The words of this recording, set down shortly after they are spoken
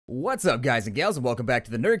What's up, guys and gals, and welcome back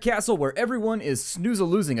to the Nerd Castle, where everyone is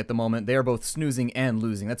snoozalosing at the moment. They are both snoozing and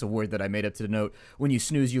losing. That's a word that I made up to denote when you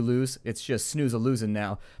snooze, you lose. It's just snoozalosing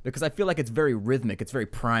now, because I feel like it's very rhythmic, it's very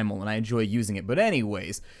primal, and I enjoy using it. But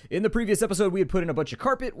anyways, in the previous episode, we had put in a bunch of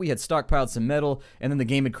carpet, we had stockpiled some metal, and then the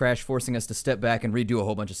game had crashed, forcing us to step back and redo a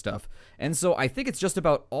whole bunch of stuff. And so I think it's just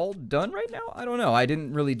about all done right now? I don't know. I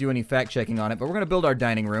didn't really do any fact-checking on it, but we're going to build our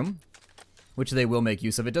dining room, which they will make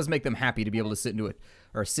use of. It does make them happy to be able to sit into it,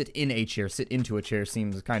 or sit in a chair. Sit into a chair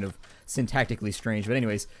seems kind of syntactically strange, but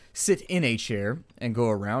anyways, sit in a chair and go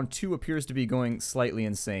around. 2 appears to be going slightly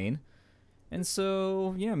insane, and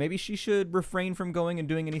so, yeah, maybe she should refrain from going and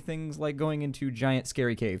doing anything like going into giant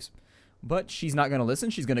scary caves. But she's not going to listen.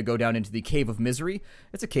 She's going to go down into the Cave of Misery.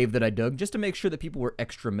 It's a cave that I dug just to make sure that people were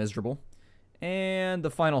extra miserable. And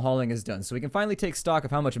the final hauling is done, so we can finally take stock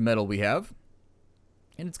of how much metal we have.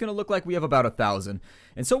 And it's going to look like we have about 1,000.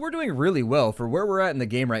 And so we're doing really well for where we're at in the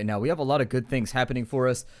game right now. We have a lot of good things happening for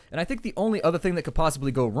us. And I think the only other thing that could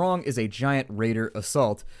possibly go wrong is a giant raider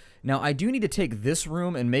assault. Now, I do need to take this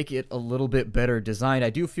room and make it a little bit better designed.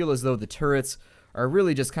 I do feel as though the turrets are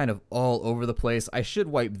really just kind of all over the place. I should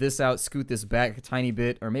wipe this out, scoot this back a tiny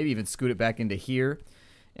bit, or maybe even scoot it back into here.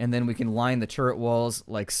 And then we can line the turret walls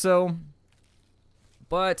like so.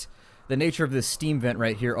 But the nature of this steam vent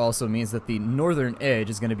right here also means that the northern edge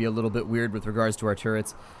is going to be a little bit weird with regards to our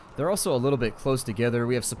turrets. They're also a little bit close together.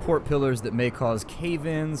 We have support pillars that may cause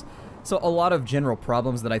cave-ins. So a lot of general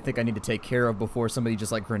problems that I think I need to take care of before somebody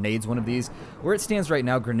just like grenades one of these. Where it stands right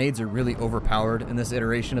now, grenades are really overpowered in this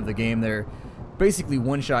iteration of the game. They're basically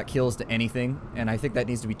one-shot kills to anything, and I think that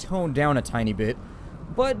needs to be toned down a tiny bit.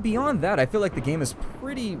 But beyond that, I feel like the game is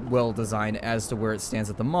pretty well designed as to where it stands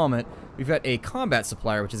at the moment. We've got a combat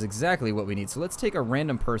supplier, which is exactly what we need. So let's take a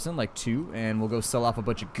random person, like 2, and we'll go sell off a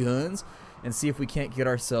bunch of guns and see if we can't get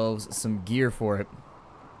ourselves some gear for it.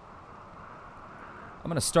 I'm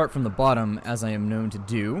going to start from the bottom, as I am known to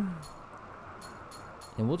do.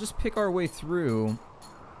 And we'll just pick our way through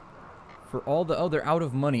for all the... Oh, they're out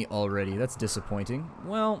of money already. That's disappointing.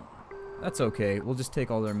 Well, that's okay. We'll just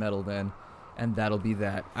take all their metal then. And that'll be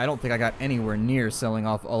that. I don't think I got anywhere near selling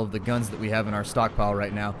off all of the guns that we have in our stockpile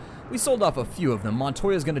right now. We sold off a few of them.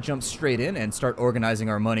 Montoya's going to jump straight in and start organizing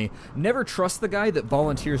our money. Never trust the guy that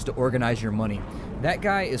volunteers to organize your money. That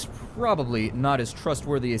guy is probably not as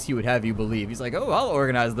trustworthy as he would have you believe. He's like, oh, I'll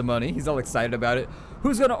organize the money. He's all excited about it.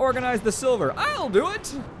 Who's going to organize the silver? I'll do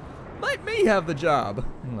it. Let me have the job.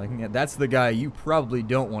 I'm like, yeah, that's the guy you probably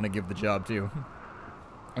don't want to give the job to.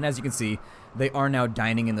 And as you can see, they are now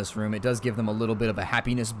dining in this room. It does give them a little bit of a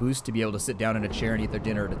happiness boost to be able to sit down in a chair and eat their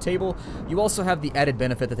dinner at a table. You also have the added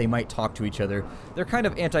benefit that they might talk to each other. They're kind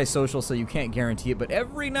of antisocial, so you can't guarantee it, but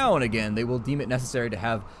every now and again, they will deem it necessary to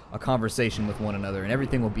have a conversation with one another, and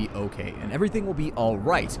everything will be okay, and everything will be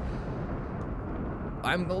alright.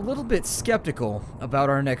 I'm a little bit skeptical about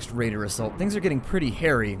our next raider assault. Things are getting pretty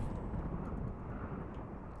hairy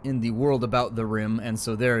in the world about the rim, and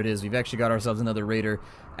so there it is. We've actually got ourselves another raider.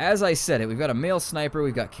 As I said it, we've got a male sniper,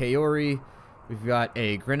 we've got Kaori, we've got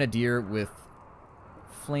a grenadier with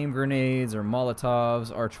flame grenades or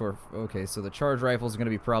Molotovs, Archer. Okay, so the charge rifle is going to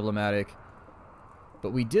be problematic.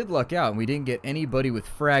 But we did luck out, and we didn't get anybody with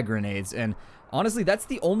frag grenades, and honestly, that's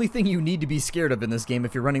the only thing you need to be scared of in this game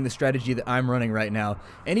if you're running the strategy that I'm running right now.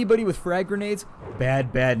 Anybody with frag grenades,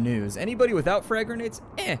 bad news. Anybody without frag grenades,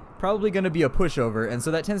 probably going to be a pushover, and so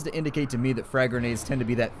that tends to indicate to me that frag grenades tend to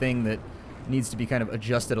be that thing that needs to be kind of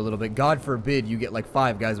adjusted a little bit. God forbid you get like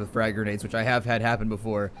 5 guys with frag grenades, which I have had happen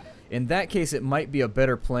before. In that case, it might be a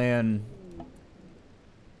better plan.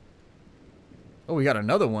 Oh, we got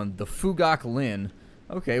another one, the Fugak Lin.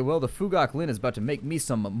 Okay, well, the Fugak Lin is about to make me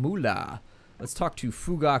some moolah. Let's talk to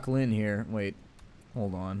Fugak Lin here. Wait,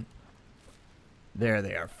 hold on. There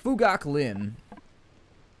they are. Fugak Lin.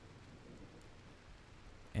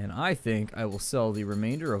 And I think I will sell the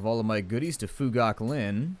remainder of all of my goodies to Fugak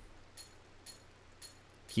Lin.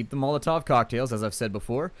 Keep the Molotov cocktails, as I've said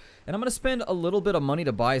before. And I'm going to spend a little bit of money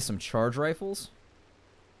to buy some charge rifles.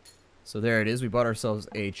 So there it is. We bought ourselves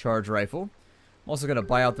a charge rifle. I'm also going to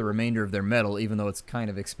buy out the remainder of their metal, even though it's kind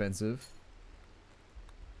of expensive.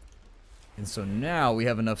 And so now we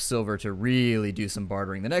have enough silver to really do some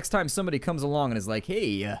bartering. The next time somebody comes along and is like,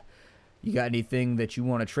 hey, you got anything that you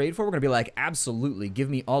want to trade for? We're going to be like, absolutely. Give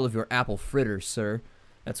me all of your apple fritters, sir.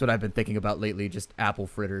 That's what I've been thinking about lately, just apple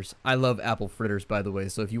fritters. I love apple fritters, by the way,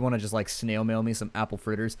 so if you want to just like snail mail me some apple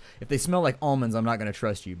fritters, if they smell like almonds, I'm not going to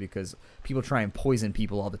trust you because people try and poison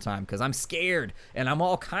people all the time because I'm scared and I'm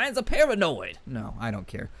all kinds of paranoid. No, I don't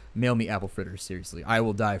care. Mail me apple fritters, seriously. I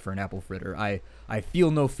will die for an apple fritter. I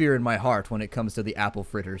feel no fear in my heart when it comes to the apple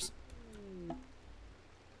fritters.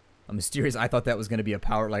 a mysterious. I thought that was going to be a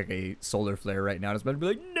power, like a solar flare right now. It's about to be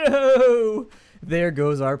like, no! There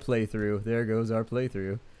goes our playthrough. There goes our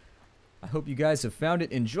playthrough. I hope you guys have found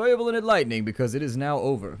it enjoyable and enlightening because it is now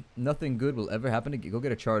over. Nothing good will ever happen again. Go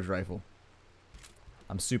get a charge rifle.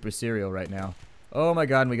 I'm super serial right now. Oh my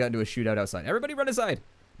god, and we got into a shootout outside. Everybody run aside.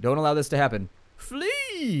 Don't allow this to happen.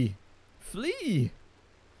 Flee! Flee!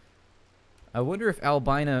 I wonder if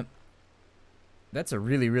albina... That's a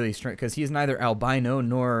really, really strange... Because he's neither albino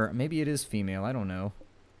nor... Maybe it is female. I don't know.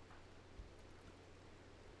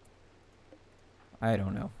 I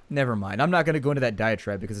don't know. Never mind. I'm not going to go into that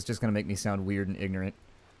diatribe because it's just going to make me sound weird and ignorant.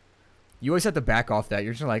 You always have to back off that.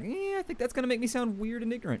 You're just like, I think that's going to make me sound weird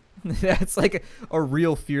and ignorant. That's like a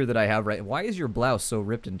real fear that I have right. Why is your blouse so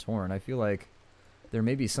ripped and torn? I feel like there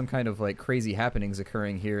may be some kind of like crazy happenings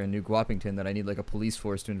occurring here in New Guapington that I need like a police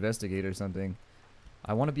force to investigate or something.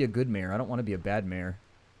 I want to be a good mayor. I don't want to be a bad mayor.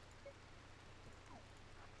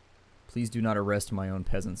 Please do not arrest my own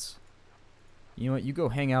peasants. You know what? You go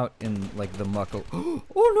hang out in like the muck.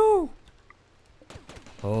 Oh no!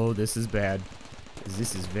 Oh, this is bad.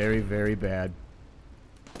 This is very, very bad.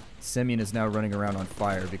 Semyon is now running around on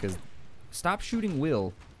fire because... Stop shooting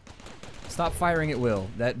Will. Stop firing at Will.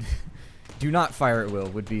 That... Do not fire at Will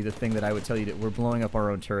would be the thing that I would tell you. That we're blowing up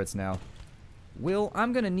our own turrets now. Will,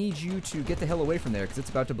 I'm going to need you to get the hell away from there because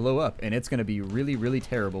it's about to blow up. And it's going to be really, really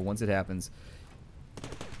terrible once it happens.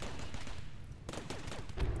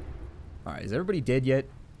 Alright, is everybody dead yet?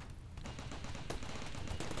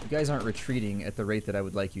 You guys aren't retreating at the rate that I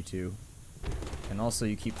would like you to. And also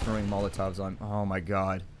you keep throwing Molotovs on... Oh my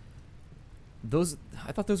god. Those...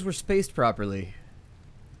 I thought those were spaced properly.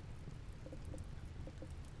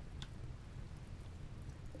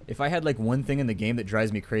 If I had like one thing in the game that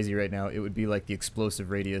drives me crazy right now, it would be like the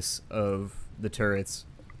explosive radius of the turrets.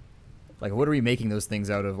 Like what are we making those things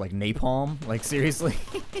out of? Like napalm? Like seriously?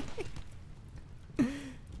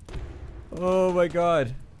 Oh my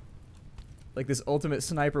god. Like this ultimate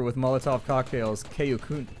sniper with Molotov cocktails,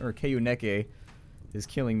 Kayuneke, is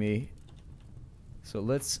killing me. So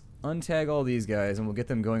let's untag all these guys and we'll get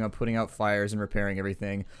them going on putting out fires and repairing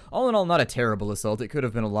everything. All in all, not a terrible assault. It could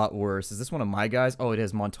have been a lot worse. Is this one of my guys? Oh, it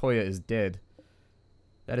is. Montoya is dead.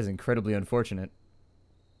 That is incredibly unfortunate.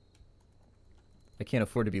 I can't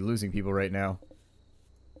afford to be losing people right now.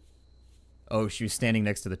 Oh, she was standing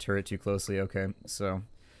next to the turret too closely. Okay, so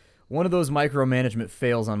one of those micromanagement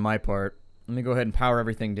fails on my part. Let me go ahead and power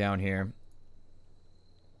everything down here.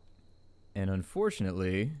 And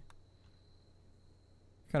unfortunately,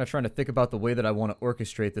 kind of trying to think about the way that I want to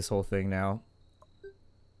orchestrate this whole thing now.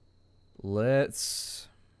 Let's...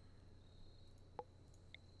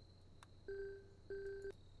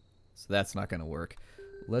 So that's not going to work.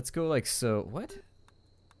 Let's go like so. What?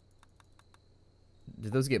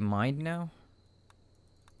 Did those get mined now?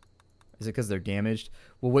 Is it because they're damaged?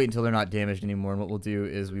 We'll wait until they're not damaged anymore, and what we'll do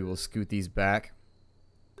is we will scoot these back.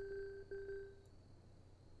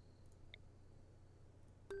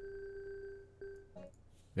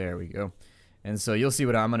 There we go. And so you'll see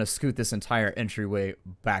what I'm going to scoot this entire entryway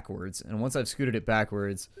backwards. And once I've scooted it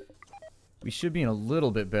backwards, we should be in a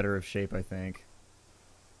little bit better of shape, I think.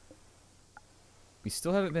 We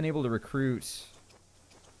still haven't been able to recruit...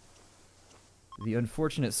 The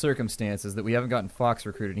unfortunate circumstances that we haven't gotten Fox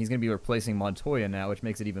recruited. He's going to be replacing Montoya now, which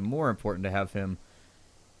makes it even more important to have him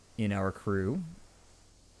in our crew.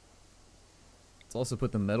 Let's also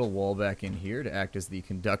put the metal wall back in here to act as the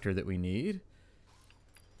conductor that we need.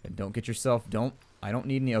 And don't get yourself... I don't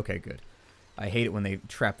need any... Okay, good. I hate it when they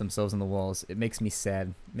trap themselves in the walls. It makes me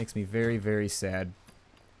sad. It makes me very, very sad.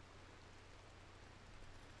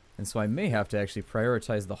 And so I may have to actually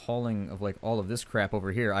prioritize the hauling of, like, all of this crap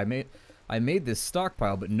over here. I made this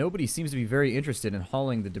stockpile, but nobody seems to be very interested in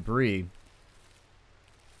hauling the debris.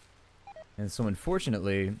 And so,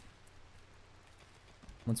 unfortunately,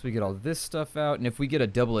 once we get all this stuff out, and if we get a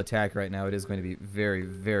double attack right now, it is going to be very,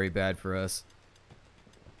 very bad for us.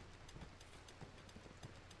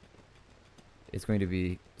 It's going to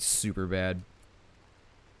be super bad.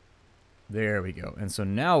 There we go. And so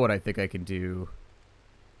now what I think I can do...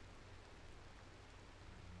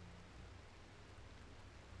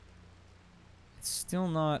 It's still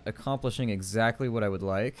not accomplishing exactly what I would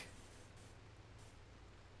like.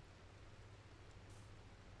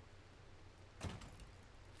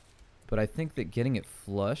 But I think that getting it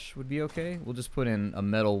flush would be okay. We'll just put in a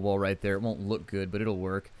metal wall right there. It won't look good, but it'll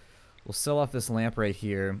work. We'll sell off this lamp right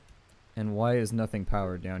here. And why is nothing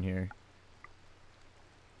powered down here?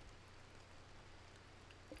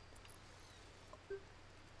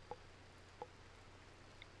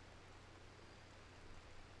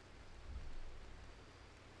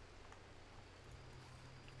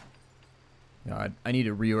 God, I need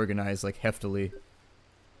to reorganize, like, heftily.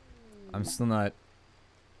 I'm still not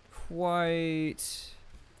quite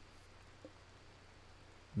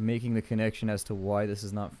making the connection as to why this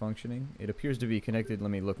is not functioning. It appears to be connected.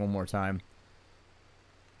 Let me look one more time.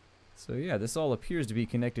 So yeah, this all appears to be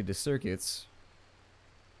connected to circuits.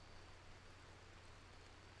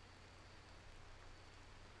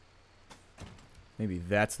 Maybe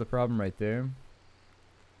that's the problem right there.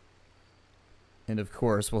 And of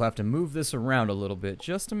course, we'll have to move this around a little bit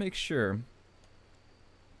just to make sure.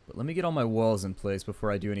 But let me get all my walls in place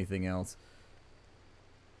before I do anything else.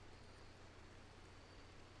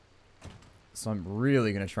 So I'm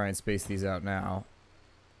really going to try and space these out now.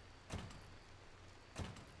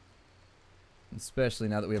 Especially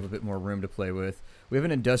now that we have a bit more room to play with. We have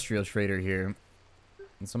an industrial trader here.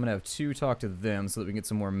 And so I'm going to have 2 talk to them so that we can get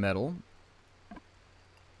some more metal.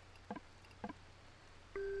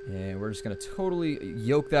 And we're just going to totally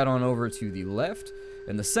yoke that on over to the left.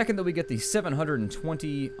 And the second that we get the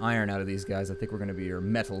 720 iron out of these guys, I think we're going to be, or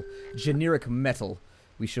metal, generic metal,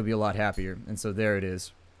 we should be a lot happier. And so there it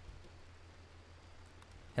is.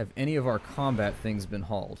 Have any of our combat things been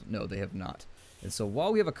hauled? No, they have not. And so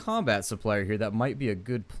while we have a combat supplier here, that might be a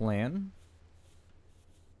good plan.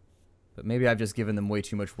 But maybe I've just given them way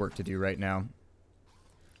too much work to do right now.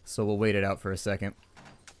 So we'll wait it out for a second.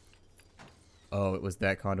 Oh, it was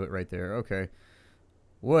that conduit right there. Okay.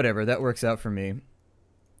 Whatever, that works out for me.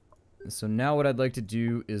 So now what I'd like to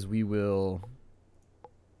do is we will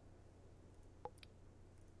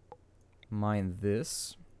mine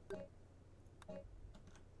this.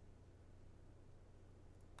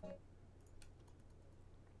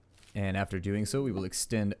 And after doing so, we will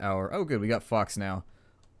extend our... Oh, good, we got Fox now.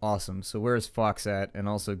 Awesome. So where is Fox at? And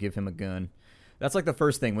also give him a gun. That's like the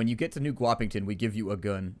first thing. When you get to New Guapington, we give you a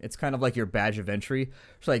gun. It's kind of like your badge of entry.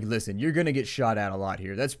 It's like, listen, you're going to get shot at a lot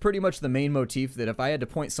here. That's pretty much the main motif, that if I had to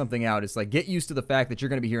point something out, it's like, get used to the fact that you're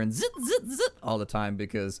going to be hearing zit, zit, zit all the time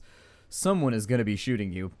because someone is going to be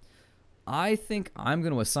shooting you. I think I'm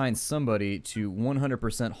going to assign somebody to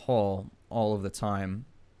 100% haul all of the time.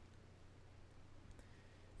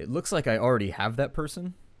 It looks like I already have that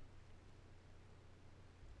person.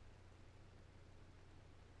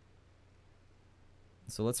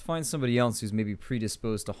 So let's find somebody else who's maybe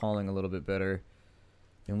predisposed to hauling a little bit better.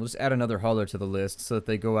 And we'll just add another hauler to the list so that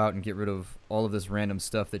they go out and get rid of all of this random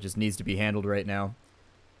stuff that just needs to be handled right now.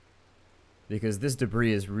 Because this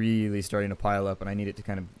debris is really starting to pile up and I need it to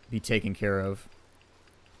kind of be taken care of.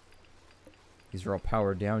 These are all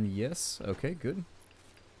powered down, yes. Okay, good.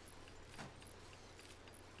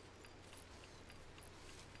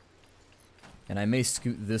 And I may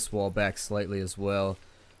scoot this wall back slightly as well,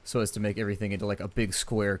 so as to make everything into like a big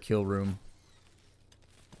square kill room.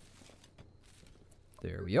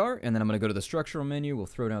 There we are. And then I'm going to go to the structural menu. We'll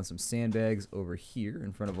throw down some sandbags over here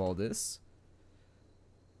in front of all this.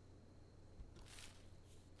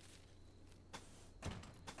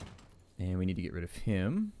 And we need to get rid of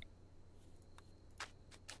him.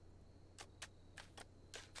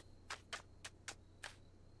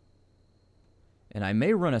 And I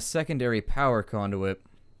may run a secondary power conduit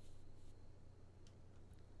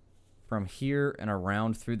from here and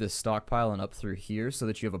around through this stockpile and up through here so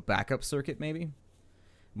that you have a backup circuit maybe.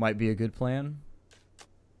 Might be a good plan.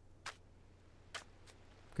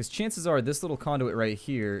 Because chances are this little conduit right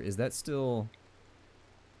here, is that still...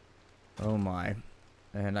 Oh my.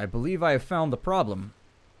 And I believe I have found the problem.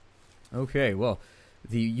 Okay, well,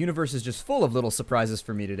 the universe is just full of little surprises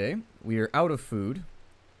for me today. We are out of food,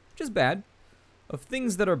 which is bad. Of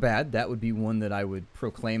things that are bad, that would be one that I would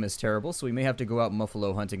proclaim as terrible, so we may have to go out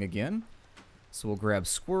muffalo hunting again. So we'll grab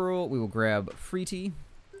squirrel, we will grab Freety,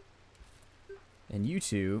 and you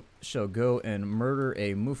two shall go and murder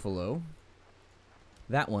a muffalo.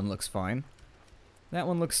 That one looks fine. That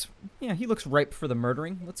one looks, yeah, he looks ripe for the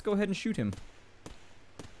murdering. Let's go ahead and shoot him.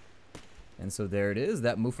 And so there it is,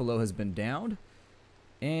 that muffalo has been downed.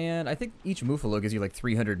 And I think each muffalo gives you like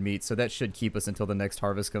 300 meat, so that should keep us until the next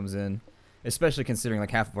harvest comes in. Especially considering like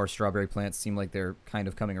half of our strawberry plants seem like they're kind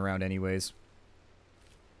of coming around anyways.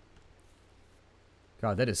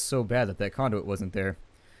 God, that is so bad that that conduit wasn't there.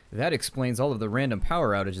 That explains all of the random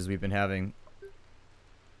power outages we've been having.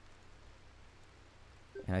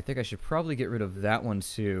 And I think I should probably get rid of that one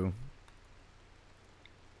too.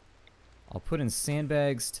 I'll put in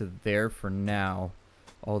sandbags to there for now.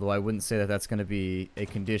 Although I wouldn't say that that's going to be a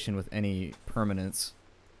condition with any permanence.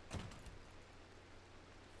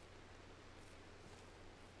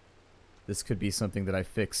 This could be something that I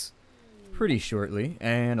fix pretty shortly.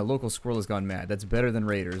 And a local squirrel has gone mad. That's better than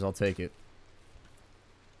raiders. I'll take it.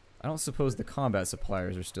 I don't suppose the combat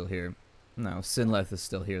suppliers are still here. No, Sinleth is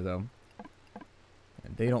still here, though.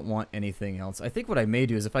 They don't want anything else. I think what I may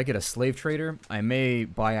do is if I get a slave trader, I may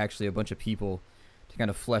buy actually a bunch of people to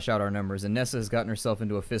kind of flesh out our numbers. And Nessa has gotten herself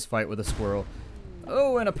into a fist fight with a squirrel.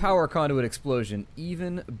 Oh, and a power conduit explosion.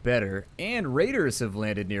 Even better. And raiders have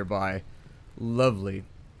landed nearby. Lovely.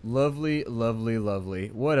 Lovely, lovely, lovely.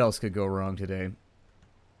 What else could go wrong today?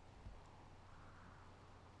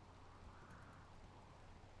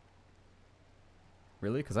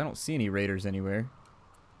 Really? Because I don't see any raiders anywhere.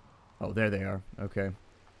 Oh, there they are. Okay.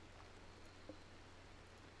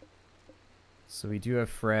 So we do have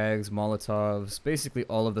frags, Molotovs, basically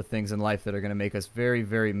all of the things in life that are going to make us very,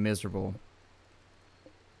 very miserable.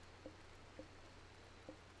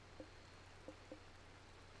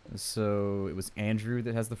 So it was Andrew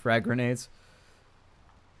that has the frag grenades.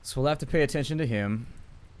 So we'll have to pay attention to him.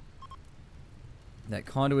 That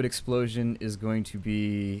conduit explosion is going to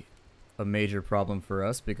be a major problem for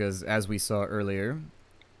us because, as we saw earlier,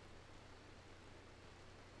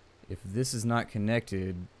 if this is not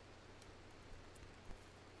connected...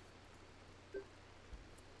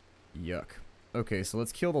 Yuck. Okay, so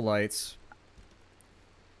let's kill the lights.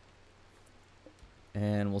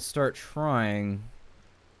 And we'll start trying...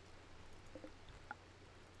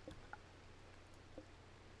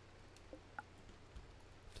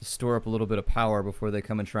 to store up a little bit of power before they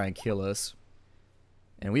come and try and kill us.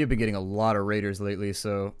 And we have been getting a lot of raiders lately,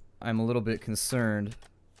 so I'm a little bit concerned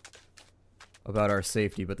about our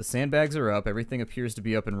safety. But the sandbags are up. Everything appears to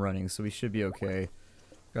be up and running, so we should be okay.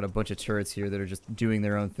 Got a bunch of turrets here that are just doing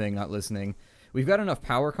their own thing, not listening. We've got enough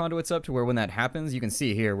power conduits up to where when that happens, you can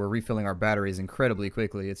see here, we're refilling our batteries incredibly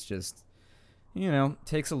quickly. It's just, you know,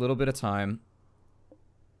 takes a little bit of time.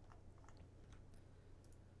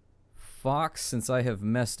 Fox, since I have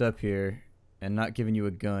messed up here and not given you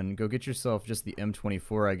a gun, go get yourself just the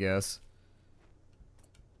M24, I guess.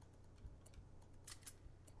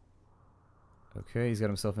 Okay, he's got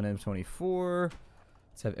himself an M24.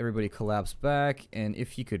 Let's have everybody collapse back, and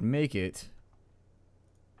if he could make it,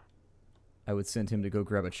 I would send him to go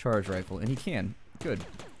grab a charge rifle, and he can. Good.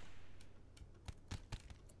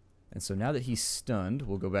 And so now that he's stunned,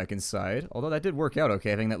 we'll go back inside. Although that did work out okay,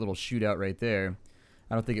 having that little shootout right there.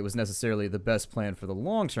 I don't think it was necessarily the best plan for the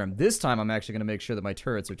long term. This time I'm actually going to make sure that my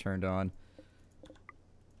turrets are turned on.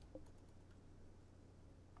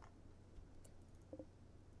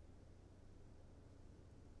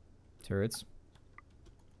 Turrets.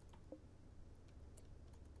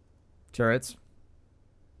 Turrets.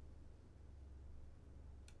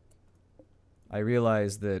 I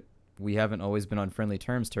realize that we haven't always been on friendly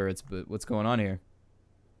terms, turrets, but what's going on here?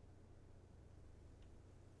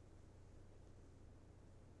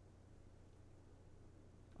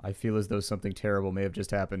 I feel as though something terrible may have just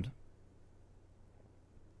happened.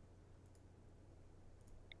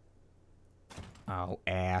 Oh,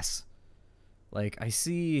 ass. Like, I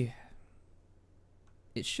see...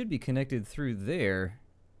 It should be connected through there,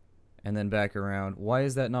 and then back around. Why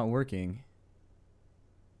is that not working?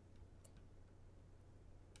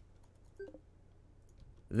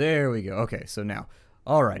 There we go. Okay, so now.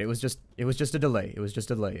 Alright, it was just a delay. It was just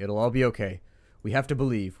a delay. It'll all be okay. We have to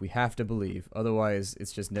believe. We have to believe. Otherwise,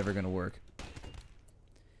 it's just never going to work.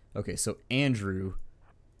 Okay, so Andrew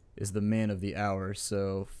is the man of the hour.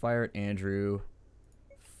 So, fire at Andrew.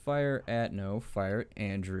 Fire at... No, fire at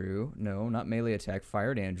Andrew. No, not melee attack.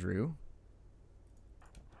 Fire at Andrew.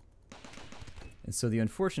 And so the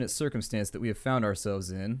unfortunate circumstance that we have found ourselves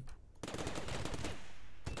in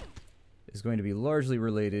is going to be largely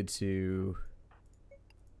related to...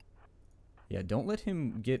 Yeah, don't let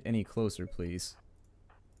him get any closer, please.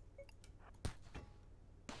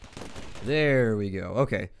 There we go.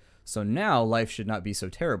 Okay, so now life should not be so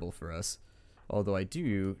terrible for us. Although I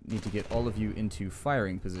do need to get all of you into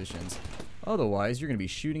firing positions. Otherwise, you're going to be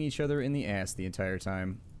shooting each other in the ass the entire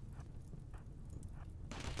time.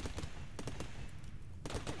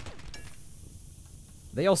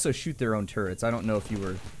 They also shoot their own turrets. I don't know if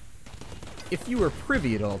you were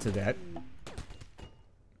privy at all to that.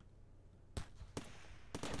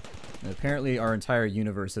 And apparently our entire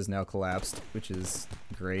universe has now collapsed, which is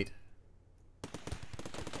great.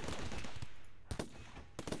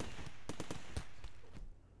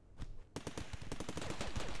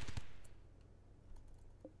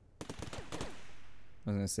 I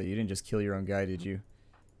was gonna say, you didn't just kill your own guy, did you?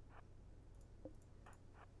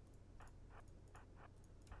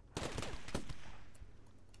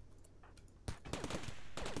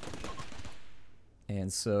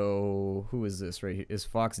 And so, who is this right here? Is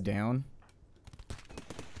Fox down?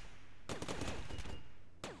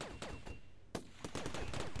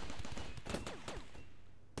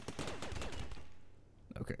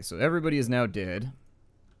 Okay, so everybody is now dead.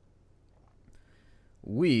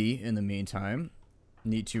 We, in the meantime,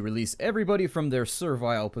 need to release everybody from their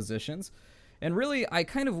servile positions. And really, I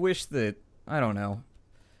kind of wish that, I don't know,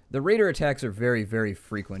 the raider attacks are very, very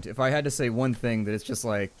frequent. If I had to say one thing that it's just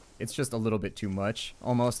like, it's just a little bit too much,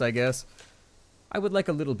 almost, I guess. I would like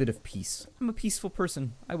a little bit of peace. I'm a peaceful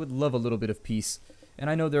person. I would love a little bit of peace. And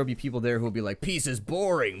I know there'll be people there who will be like, peace is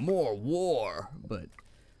boring, more war. But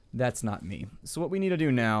that's not me. So what we need to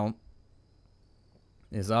do now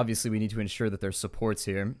is obviously we need to ensure that there's supports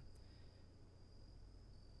here.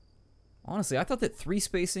 Honestly, I thought that 3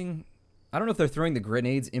 spacing... I don't know if they're throwing the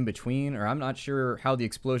grenades in between, or I'm not sure how the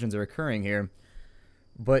explosions are occurring here.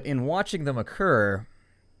 But in watching them occur,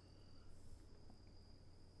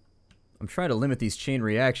 I'm trying to limit these chain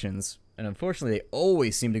reactions, and unfortunately they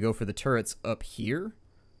always seem to go for the turrets up here.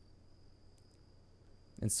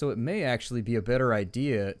 And so it may actually be a better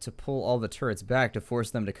idea to pull all the turrets back to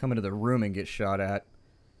force them to come into the room and get shot at.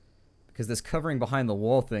 Because this covering behind the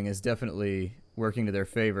wall thing is definitely working to their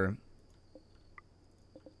favor.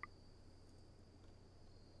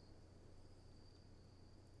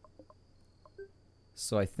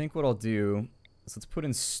 So I think what I'll do is let's put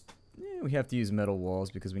in... we have to use metal walls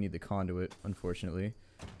because we need the conduit, unfortunately.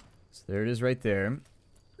 So there it is right there.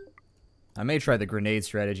 I may try the grenade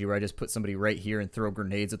strategy where I just put somebody right here and throw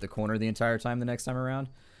grenades at the corner the entire time the next time around.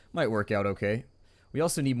 Might work out okay. We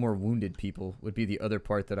also need more wounded people, would be the other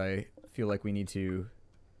part that I feel like we need to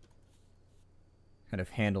kind of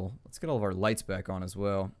handle. Let's get all of our lights back on as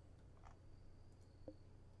well.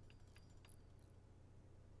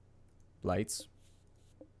 Lights.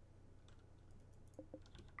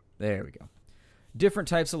 There we go. Different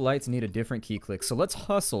types of lights need a different key click. So let's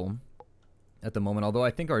hustle at the moment. Although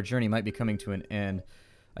I think our journey might be coming to an end.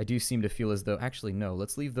 I do seem to feel as though... Actually, no.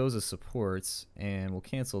 Let's leave those as supports. And we'll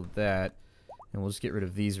cancel that. And we'll just get rid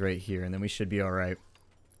of these right here. And then we should be alright.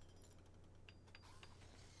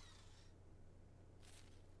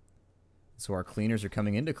 So our cleaners are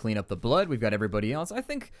coming in to clean up the blood. We've got everybody else. I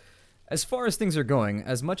think, as far as things are going,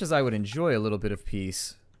 as much as I would enjoy a little bit of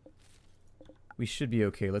peace... we should be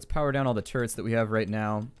okay. Let's power down all the turrets that we have right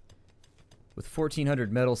now. With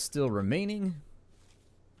 1,400 metal still remaining.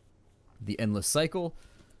 The endless cycle.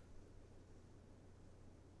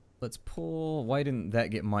 Let's pull... Why didn't that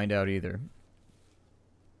get mined out either?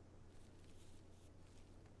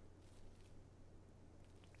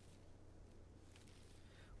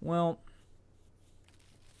 Well...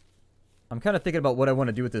 I'm kind of thinking about what I want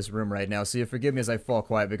to do with this room right now, so you forgive me as I fall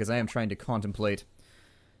quiet because I am trying to contemplate...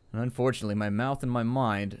 And unfortunately, my mouth and my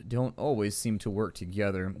mind don't always seem to work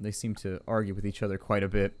together. They seem to argue with each other quite a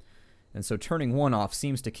bit. And so turning one off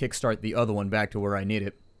seems to kickstart the other one back to where I need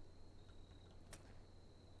it.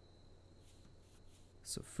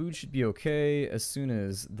 So food should be okay as soon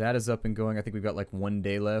as that is up and going. I think we've got like 1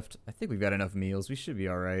 day left. I think we've got enough meals. We should be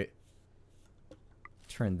alright.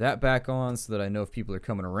 Turn that back on so that I know if people are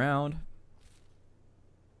coming around.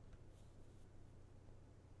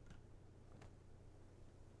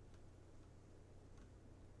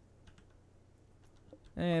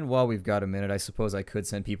 And while we've got a minute, I suppose I could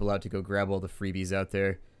send people out to go grab all the freebies out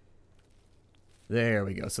there. There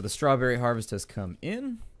we go. So the strawberry harvest has come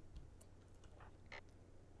in.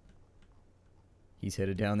 He's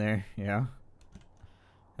headed down there. Yeah.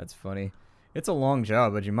 That's funny. It's a long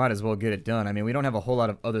job, but you might as well get it done. I mean, we don't have a whole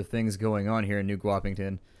lot of other things going on here in New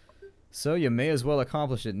Guapington. So you may as well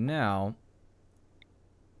accomplish it now.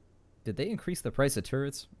 Did they increase the price of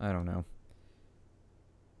turrets? I don't know.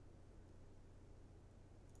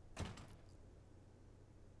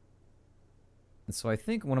 And so I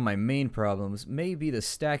think one of my main problems may be the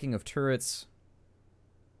stacking of turrets.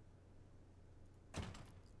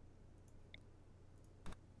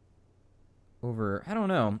 Over, I don't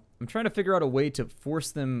know. I'm trying to figure out a way to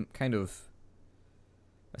force them kind of...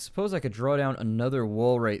 I suppose I could draw down another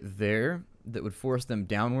wall right there that would force them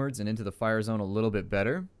downwards and into the fire zone a little bit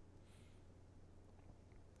better.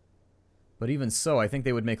 But even so, I think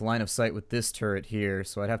they would make line of sight with this turret here,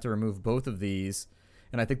 so I'd have to remove both of these.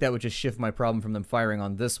 And I think that would just shift my problem from them firing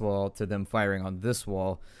on this wall to them firing on this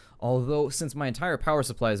wall. Although, since my entire power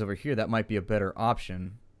supply is over here, that might be a better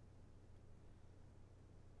option.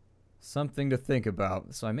 Something to think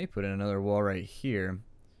about. So I may put in another wall right here.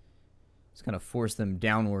 Just kind of force them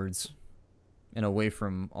downwards and away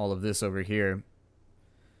from all of this over here,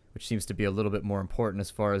 which seems to be a little bit more important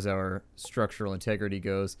as far as our structural integrity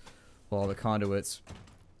goes. While the conduits...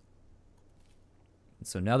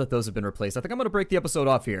 So now that those have been replaced, I think I'm going to break the episode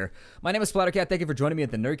off here. My name is Splattercat. Thank you for joining me at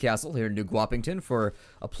the Nerd Castle here in New Guapington for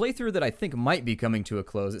a playthrough that I think might be coming to a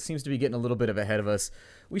close. It seems to be getting a little bit ahead of us.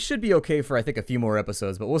 We should be okay for, I think, a few more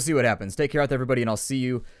episodes, but we'll see what happens. Take care out there, everybody, and I'll see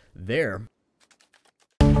you there.